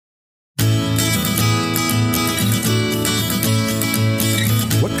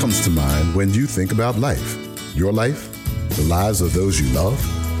comes to mind when you think about life? Your life? The lives of those you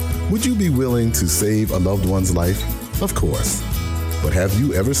love? Would you be willing to save a loved one's life? Of course. But have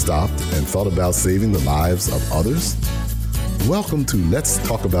you ever stopped and thought about saving the lives of others? Welcome to Let's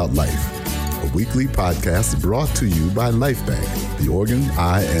Talk About Life, a weekly podcast brought to you by Lifebank, the organ,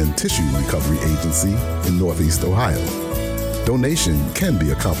 eye, and tissue recovery agency in Northeast Ohio. Donation can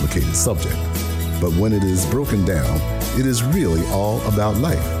be a complicated subject, but when it is broken down, it is really all about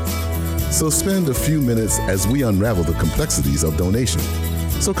life. So spend a few minutes as we unravel the complexities of donation.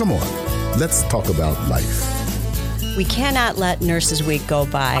 So come on, let's talk about life. We cannot let Nurses Week go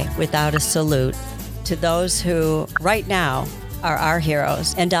by without a salute to those who, right now, are our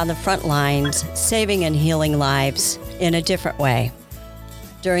heroes and on the front lines, saving and healing lives in a different way.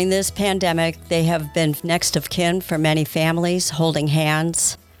 During this pandemic, they have been next of kin for many families, holding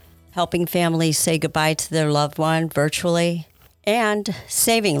hands, helping families say goodbye to their loved one virtually, and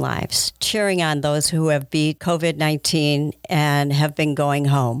saving lives, cheering on those who have beat COVID-19 and have been going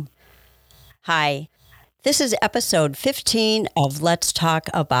home. Hi, this is episode 15 of Let's Talk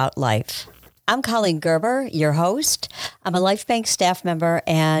About Life. I'm Colleen Gerber, your host. I'm a Lifebank staff member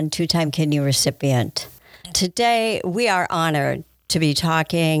and two-time kidney recipient. Today, we are honored to be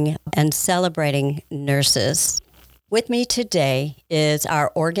talking and celebrating nurses. With me today is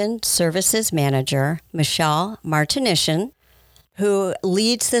our Organ Services Manager, Michelle Martinishin, who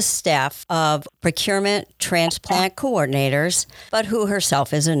leads the staff of procurement transplant coordinators, but who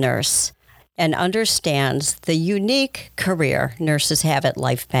herself is a nurse and understands the unique career nurses have at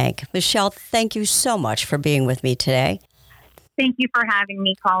Lifebank. Michelle, thank you so much for being with me today. Thank you for having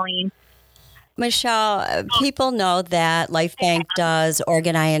me, Colleen. Michelle, people know that Lifebank does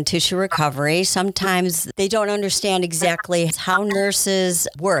organ, eye, and tissue recovery. Sometimes they don't understand exactly how nurses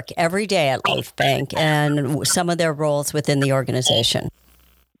work every day at Lifebank and some of their roles within the organization.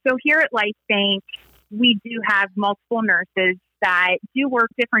 So here at Lifebank, we do have multiple nurses that do work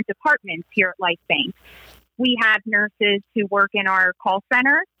different departments here at Lifebank. We have nurses who work in our call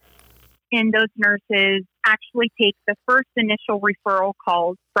center, and those nurses actually take the first initial referral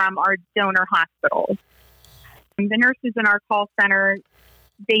calls from our donor hospitals. And the nurses in our call center,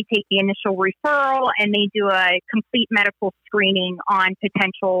 they take the initial referral and they do a complete medical screening on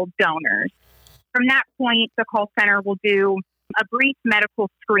potential donors. From that point, the call center will do a brief medical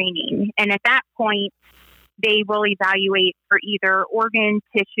screening. And at that point, they will evaluate for either organ,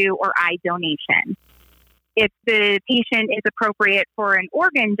 tissue, or eye donation. If the patient is appropriate for an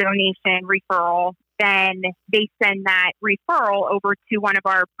organ donation referral, then they send that referral over to one of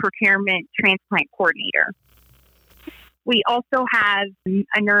our procurement transplant coordinator. We also have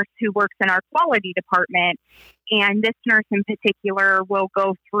a nurse who works in our quality department, and this nurse in particular will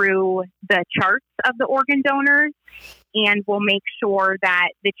go through the charts of the organ donors and will make sure that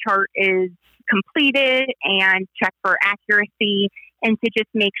the chart is completed and check for accuracy and to just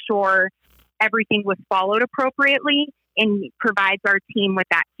make sure everything was followed appropriately and provides our team with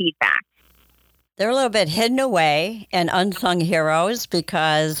that feedback. They're a little bit hidden away and unsung heroes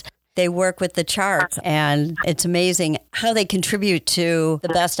because they work with the charts, and it's amazing how they contribute to the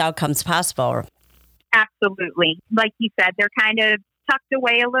best outcomes possible. Absolutely. Like you said, they're kind of tucked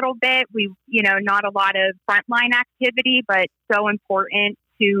away a little bit. Not a lot of frontline activity, but so important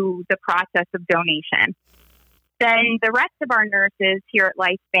to the process of donation. Then the rest of our nurses here at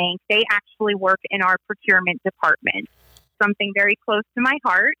Lifebank, they actually work in our procurement department. Something very close to my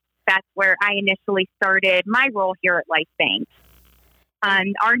heart. That's where I initially started my role here at Lifebank.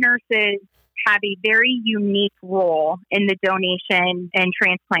 Our nurses have a very unique role in the donation and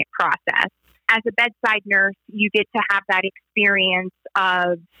transplant process. As a bedside nurse, you get to have that experience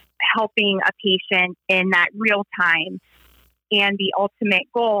of helping a patient in that real time. And the ultimate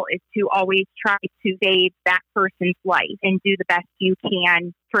goal is to always try to save that person's life and do the best you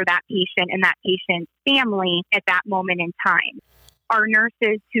can for that patient and that patient's family at that moment in time. Our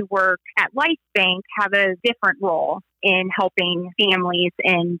nurses who work at Lifebank have a different role in helping families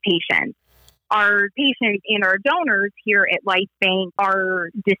and patients. Our patients and our donors here at Lifebank are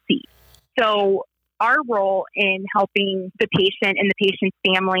deceased. So our role in helping the patient and the patient's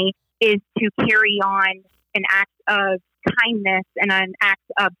family is to carry on an act of kindness and an act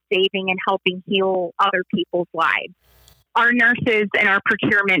of saving and helping heal other people's lives. Our nurses in our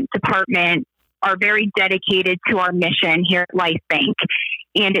procurement department are very dedicated to our mission here at Lifebank,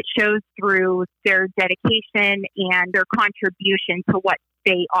 and it shows through their dedication and their contribution to what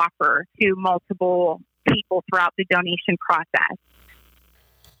they offer to multiple people throughout the donation process.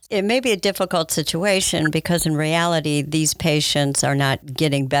 It may be a difficult situation because in reality, these patients are not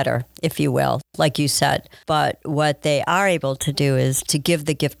getting better, if you will, like you said. But what they are able to do is to give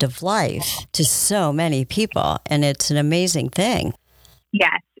the gift of life to so many people. And it's an amazing thing.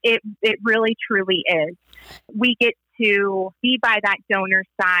 Yes, it really, truly is. We get to be by that donor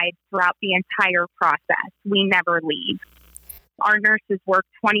side throughout the entire process. We never leave. Our nurses work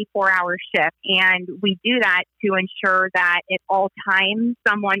 24-hour shifts, and we do that to ensure that at all times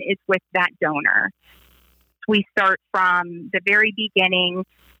someone is with that donor. We start from the very beginning,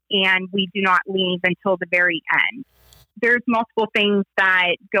 and we do not leave until the very end. There's multiple things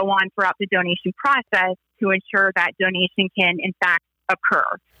that go on throughout the donation process to ensure that donation can, in fact, occur.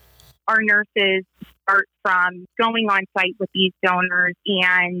 Our nurses start from going on site with these donors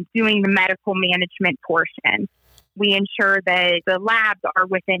and doing the medical management portion. We ensure that the labs are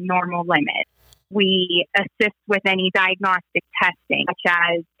within normal limits. We assist with any diagnostic testing, such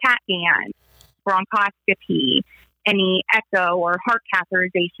as CAT scan, bronchoscopy, any echo or heart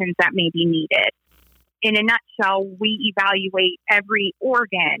catheterizations that may be needed. In a nutshell, we evaluate every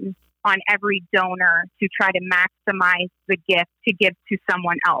organ on every donor to try to maximize the gift to give to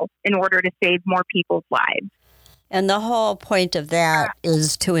someone else in order to save more people's lives. And the whole point of that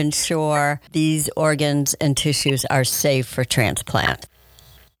is to ensure these organs and tissues are safe for transplant.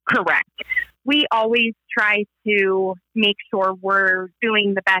 Correct. We always try to make sure we're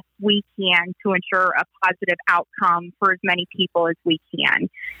doing the best we can to ensure a positive outcome for as many people as we can.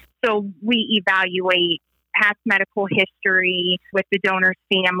 So we evaluate past medical history with the donor's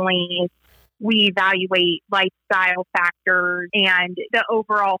families. We evaluate lifestyle factors and the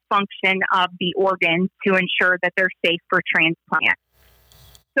overall function of the organs to ensure that they're safe for transplant.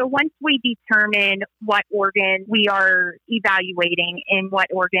 So once we determine what organ we are evaluating and what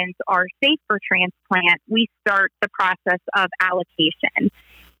organs are safe for transplant, we start the process of allocation.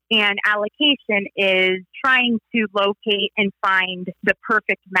 And allocation is trying to locate and find the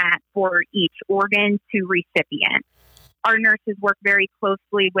perfect match for each organ to recipient. Our nurses work very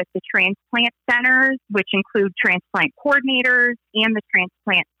closely with the transplant centers, which include transplant coordinators and the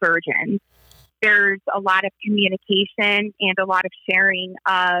transplant surgeons. There's a lot of communication and a lot of sharing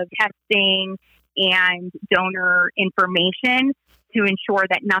of testing and donor information to ensure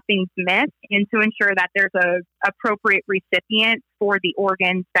that nothing's missed and to ensure that there's an appropriate recipient for the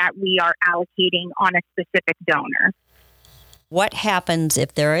organs that we are allocating on a specific donor. What happens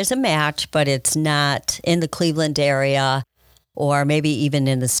if there is a match, but it's not in the Cleveland area or maybe even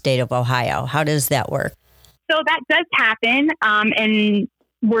in the state of Ohio? How does that work? So that does happen, and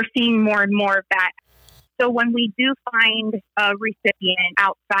we're seeing more and more of that. So when we do find a recipient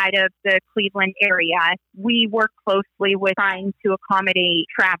outside of the Cleveland area, we work closely with trying to accommodate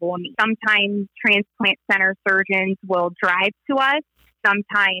travel. Sometimes transplant center surgeons will drive to us.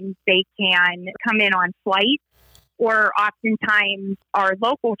 Sometimes they can come in on flight. Or oftentimes our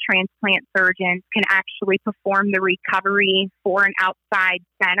local transplant surgeons can actually perform the recovery for an outside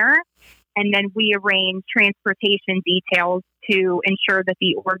center. And then we arrange transportation details to ensure that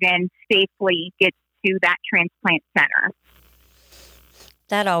the organ safely gets to that transplant center.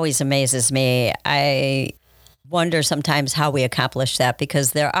 That always amazes me. I wonder sometimes how we accomplish that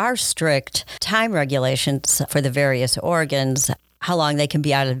because there are strict time regulations for the various organs, how long they can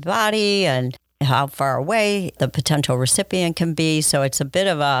be out of the body and how far away the potential recipient can be. So it's a bit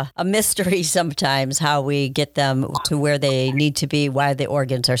of a mystery sometimes how we get them to where they need to be while the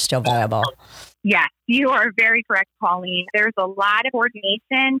organs are still viable. Yes, you are very correct, Pauline. There's a lot of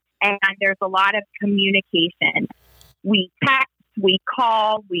coordination and there's a lot of communication. We text, we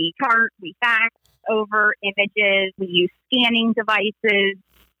call, we chart, we fax over images, we use scanning devices.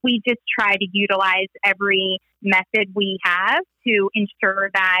 We just try to utilize every method we have to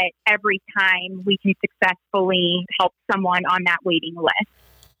ensure that every time we can successfully help someone on that waiting list.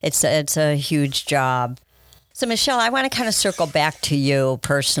 It's a huge job. So, Michelle, I want to kind of circle back to you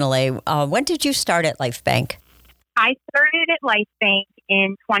personally. When did you start at Lifebank? I started at Lifebank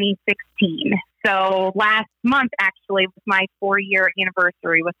in 2016. So last month, actually, was my 4-year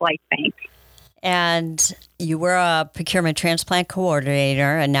anniversary with Lifebank. And you were a procurement transplant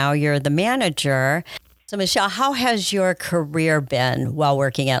coordinator, and now you're the manager. So, Michelle, how has your career been while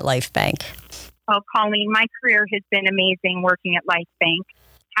working at Lifebank? Oh, Colleen, my career has been amazing working at Lifebank.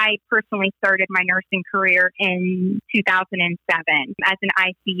 I personally started my nursing career in 2007 as an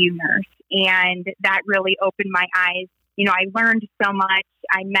ICU nurse, and that really opened my eyes. You know, I learned so much.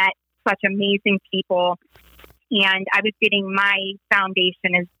 I met such amazing people, and I was getting my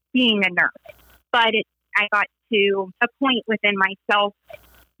foundation as being a nurse. But I got to a point within myself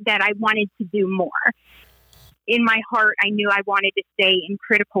that I wanted to do more. in my heart, I knew I wanted to stay in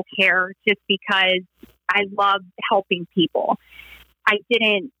critical care just because I loved helping people. I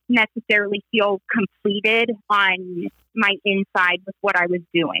didn't necessarily feel completed on my inside with what I was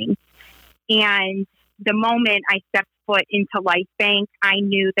doing. And the moment I stepped foot into Lifebank, I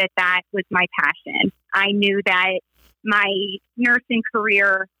knew that that was my passion. I knew that my nursing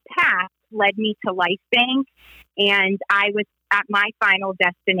career path led me to Lifebank, and I was at my final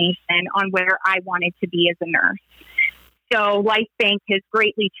destination on where I wanted to be as a nurse. So Lifebank has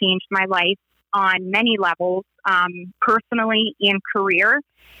greatly changed my life on many levels, personally and career.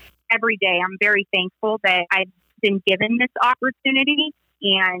 Every day, I'm very thankful that I've been given this opportunity,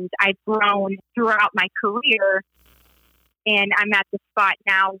 and I've grown throughout my career. And I'm at the spot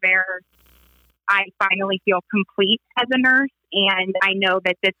now where I finally feel complete as a nurse. And I know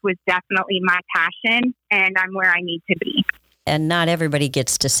that this was definitely my passion, and I'm where I need to be. And not everybody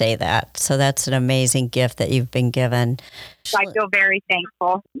gets to say that. So that's an amazing gift that you've been given. I feel very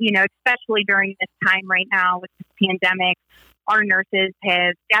thankful, especially during this time right now with this pandemic. Our nurses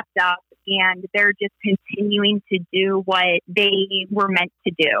have stepped up, and they're just continuing to do what they were meant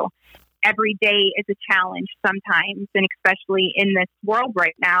to do. Every day is a challenge sometimes, and especially in this world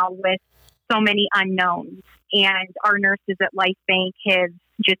right now with so many unknowns. And our nurses at Lifebank have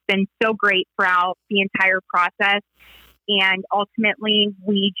just been so great throughout the entire process. And ultimately,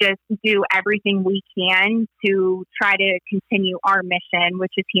 we just do everything we can to try to continue our mission,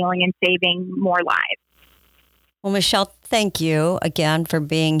 which is healing and saving more lives. Well, Michelle, thank you again for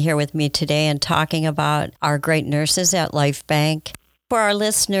being here with me today and talking about our great nurses at Lifebank. For our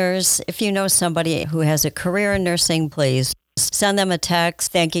listeners, if you know somebody who has a career in nursing, please send them a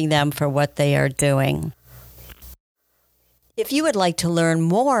text thanking them for what they are doing. If you would like to learn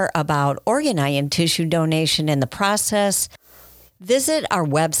more about organ, eye, and tissue donation in the process, visit our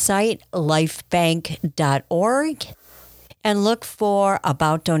website, lifebank.org, and look for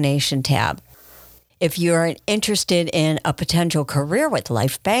About Donation tab. If you're interested in a potential career with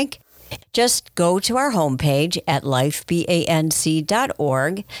Lifebank, just go to our homepage at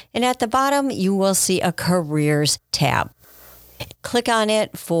lifebanc.org, and at the bottom, you will see a Careers tab. Click on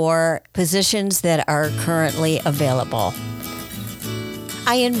it for positions that are currently available.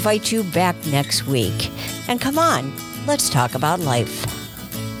 I invite you back next week. And come on, let's talk about life.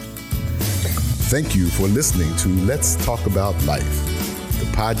 Thank you for listening to Let's Talk About Life, the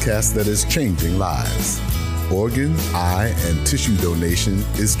podcast that is changing lives. Organ, eye, and tissue donation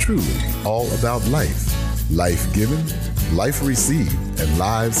is truly all about life. Life given, life received, and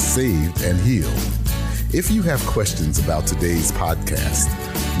lives saved and healed. If you have questions about today's podcast,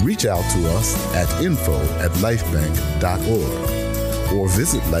 reach out to us at info@lifebank.org or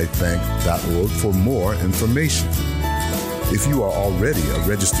visit lifebank.org for more information. If you are already a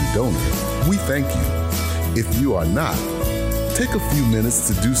registered donor, we thank you. If you are not, take a few minutes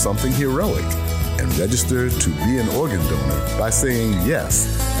to do something heroic and register to be an organ donor by saying yes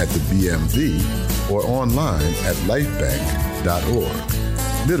at the BMV or online at lifebank.org.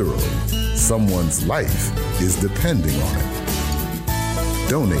 Literally, someone's life is depending on it.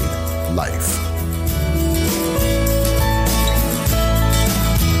 Donate life.